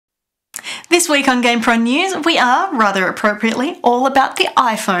This week on GamePron News, we are, rather appropriately, all about the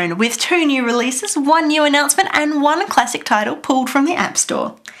iPhone, with 2 new releases, 1 new announcement, and 1 classic title pulled from the App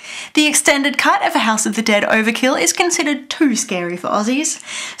Store. The extended cut of House of the Dead Overkill is considered too scary for Aussies.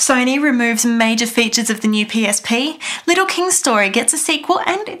 Sony removes major features of the new PSP. Little King's Story gets a sequel,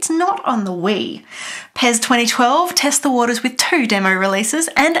 and it's not on the Wii. PES 2012 tests the waters with 2 demo releases,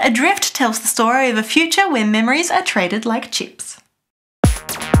 and Adrift tells the story of a future where memories are traded like chips.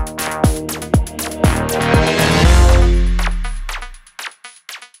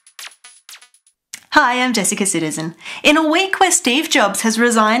 Hi, I'm Jessica Citizen. In a week where Steve Jobs has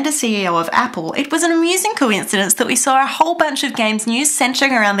resigned as CEO of Apple, it was an amusing coincidence that we saw a whole bunch of games news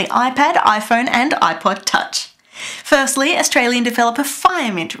centering around the iPad, iPhone and iPod Touch. Firstly, Australian developer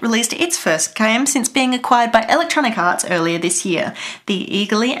Firemint released its first game since being acquired by Electronic Arts earlier this year, the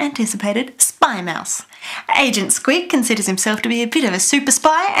eagerly anticipated Spy Mouse. Agent Squeak considers himself to be a bit of a super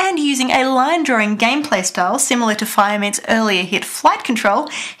spy, and using a line-drawing gameplay style similar to Firemint's earlier hit Flight Control,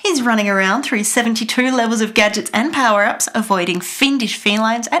 he's running around through 72 levels of gadgets and power-ups, avoiding fiendish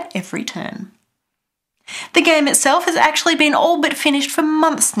felines at every turn. The game itself has actually been all but finished for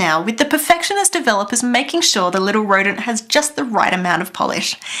months now, with the perfectionist developers making sure the little rodent has just the right amount of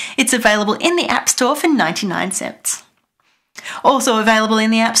polish. It's available in the App Store for 99 cents. Also available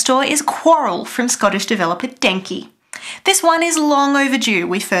in the App Store is Quarrel from Scottish developer Denki. This one is long overdue.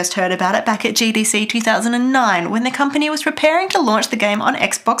 We first heard about it back at GDC 2009 when the company was preparing to launch the game on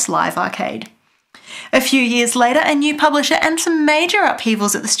Xbox Live Arcade. A few years later, a new publisher and some major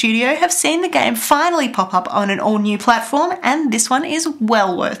upheavals at the studio have seen the game finally pop up on an all-new platform, and this one is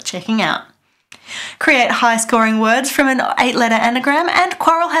well worth checking out. Create high-scoring words from an 8-letter anagram, and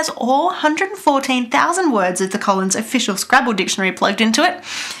Quarrel has all 114,000 words of the Collins official Scrabble dictionary plugged into it.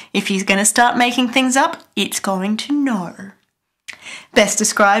 If he's going to start making things up, it's going to know. Best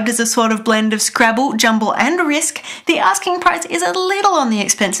described as a sort of blend of Scrabble, Jumble and Risk, the asking price is a little on the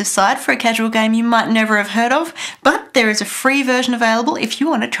expensive side for a casual game you might never have heard of, but there is a free version available if you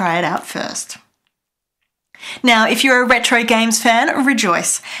want to try it out first. Now, if you're a retro games fan,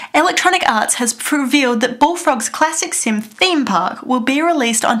 rejoice. Electronic Arts has revealed that Bullfrog's classic sim theme park will be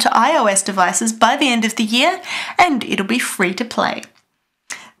released onto iOS devices by the end of the year, and it'll be free to play.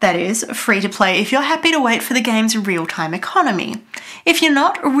 That is, free to play if you're happy to wait for the game's real-time economy. If you're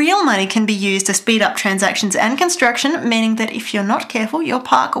not, real money can be used to speed up transactions and construction, meaning that if you're not careful, your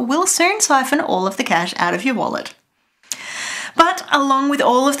park will soon siphon all of the cash out of your wallet. But along with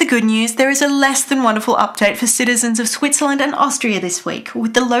all of the good news, there is a less than wonderful update for citizens of Switzerland and Austria this week,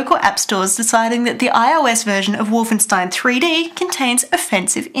 with the local app stores deciding that the iOS version of Wolfenstein 3D contains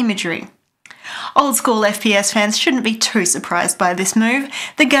offensive imagery. Old-school FPS fans shouldn't be too surprised by this move.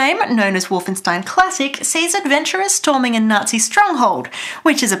 The game, known as Wolfenstein Classic, sees adventurers storming a Nazi stronghold,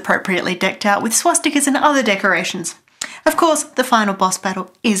 which is appropriately decked out with swastikas and other decorations. Of course, the final boss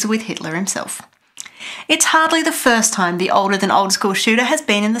battle is with Hitler himself. It's hardly the first time the older-than-old-school shooter has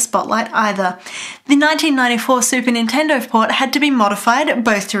been in the spotlight either. The 1994 Super Nintendo port had to be modified,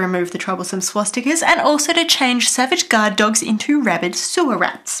 both to remove the troublesome swastikas and also to change savage guard dogs into rabid sewer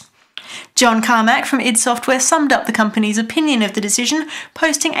rats. John Carmack from id Software summed up the company's opinion of the decision,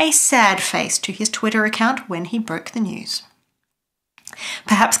 posting a sad face to his Twitter account when he broke the news.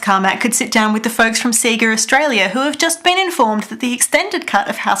 Perhaps Carmack could sit down with the folks from Sega Australia, who have just been informed that the extended cut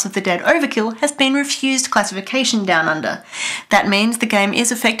of House of the Dead Overkill has been refused classification down under. That means the game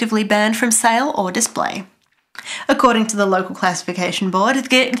is effectively banned from sale or display. According to the local classification board,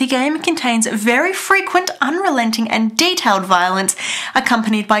 the game contains very frequent, unrelenting and detailed violence,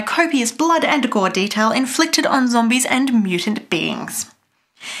 accompanied by copious blood and gore detail inflicted on zombies and mutant beings.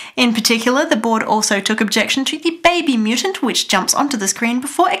 In particular, the board also took objection to the baby mutant, which jumps onto the screen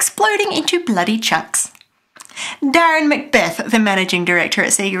before exploding into bloody chunks. Darren Macbeth, the managing director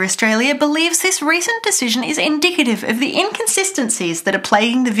at Sega Australia, believes this recent decision is indicative of the inconsistencies that are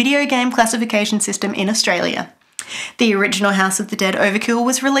plaguing the video game classification system in Australia. The original House of the Dead Overkill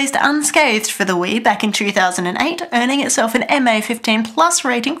was released unscathed for the Wii back in 2008, earning itself an MA15+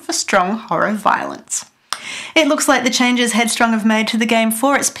 rating for strong horror violence. It looks like the changes Headstrong have made to the game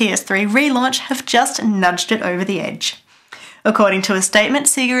for its PS3 relaunch have just nudged it over the edge. According to a statement,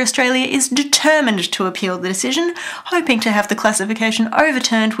 Sega Australia is determined to appeal the decision, hoping to have the classification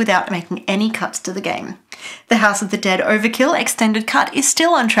overturned without making any cuts to the game. The House of the Dead Overkill extended cut is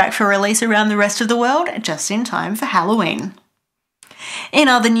still on track for release around the rest of the world, just in time for Halloween. In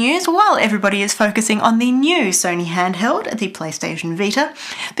other news, while everybody is focusing on the new Sony handheld, the PlayStation Vita,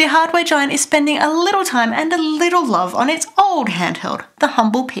 the hardware giant is spending a little time and a little love on its old handheld, the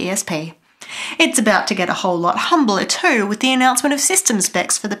humble PSP. It's about to get a whole lot humbler too, with the announcement of system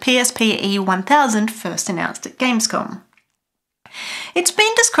specs for the PSP E1000 first announced at Gamescom. It's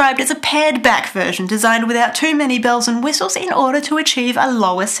been described as a pared-back version designed without too many bells and whistles in order to achieve a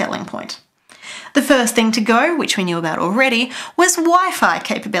lower selling point. The first thing to go, which we knew about already, was Wi-Fi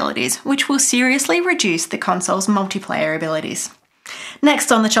capabilities, which will seriously reduce the console's multiplayer abilities.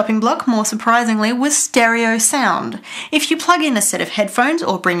 Next on the chopping block, more surprisingly, was stereo sound. If you plug in a set of headphones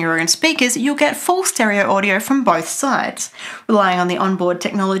or bring your own speakers, you'll get full stereo audio from both sides. Relying on the onboard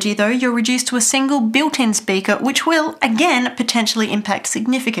technology though, you're reduced to a single built-in speaker, which will, again, potentially impact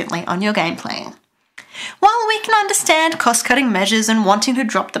significantly on your gameplay. While we can understand cost-cutting measures and wanting to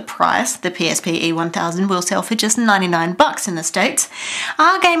drop the price, the PSP E1000 will sell for just $99 in the States,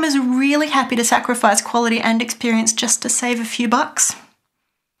 are gamers really happy to sacrifice quality and experience just to save a few bucks?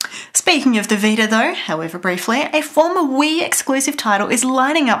 Speaking of the Vita though, however briefly, a former Wii exclusive title is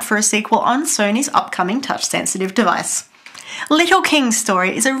lining up for a sequel on Sony's upcoming touch-sensitive device. Little King's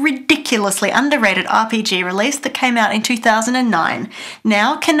Story is a ridiculously underrated RPG release that came out in 2009.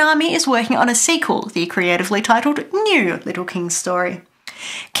 Now, Konami is working on a sequel, the creatively titled New Little King's Story.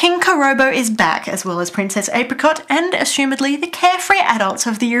 King Korobo is back, as well as Princess Apricot and, assumedly, the carefree adults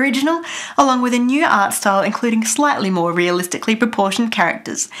of the original, along with a new art style including slightly more realistically proportioned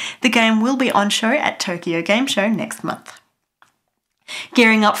characters. The game will be on show at Tokyo Game Show next month.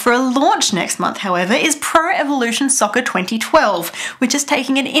 Gearing up for a launch next month, however, is Pro Evolution Soccer 2012, which is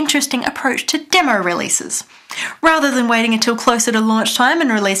taking an interesting approach to demo releases. Rather than waiting until closer to launch time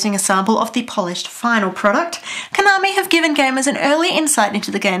and releasing a sample of the polished final product, Konami have given gamers an early insight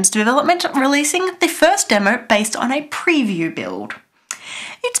into the game's development, releasing the first demo based on a preview build.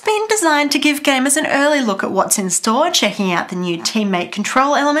 It's been designed to give gamers an early look at what's in store, checking out the new teammate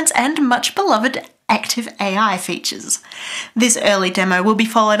control elements and much beloved active AI features. This early demo will be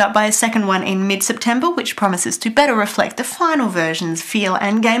followed up by a second one in mid-September, which promises to better reflect the final version's feel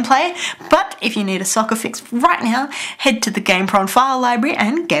and gameplay, but if you need a soccer fix right now, head to the GamePron file library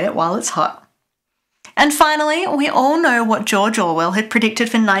and get it while it's hot. And finally, we all know what George Orwell had predicted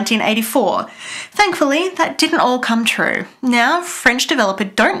for 1984. Thankfully, that didn't all come true. Now, French developer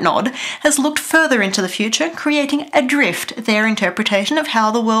Don't Nod has looked further into the future, creating Adrift, their interpretation of how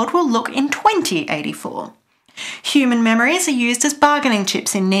the world will look in 2084. Human memories are used as bargaining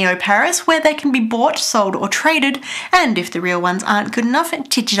chips in Neo Paris, where they can be bought, sold or traded, and if the real ones aren't good enough,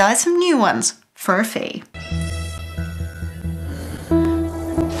 digitize some new ones for a fee.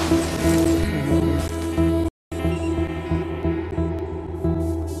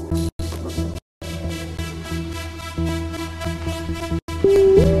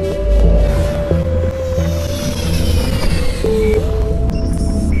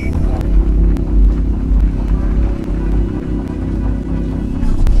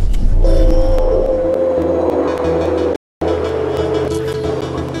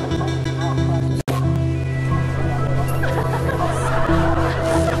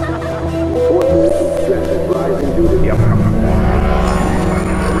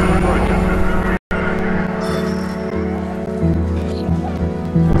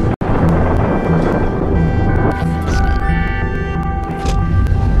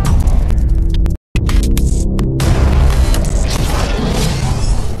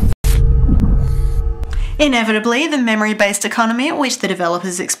 Inevitably, the memory-based economy, which the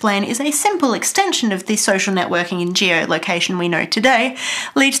developers explain is a simple extension of the social networking and geolocation we know today,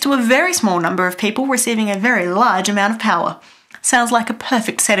 leads to a very small number of people receiving a very large amount of power. Sounds like a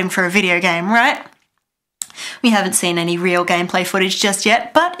perfect setting for a video game, right? We haven't seen any real gameplay footage just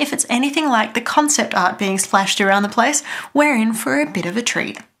yet, but if it's anything like the concept art being splashed around the place, we're in for a bit of a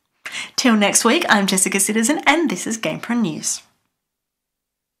treat. Till next week, I'm Jessica Citizen, and this is GamePron News.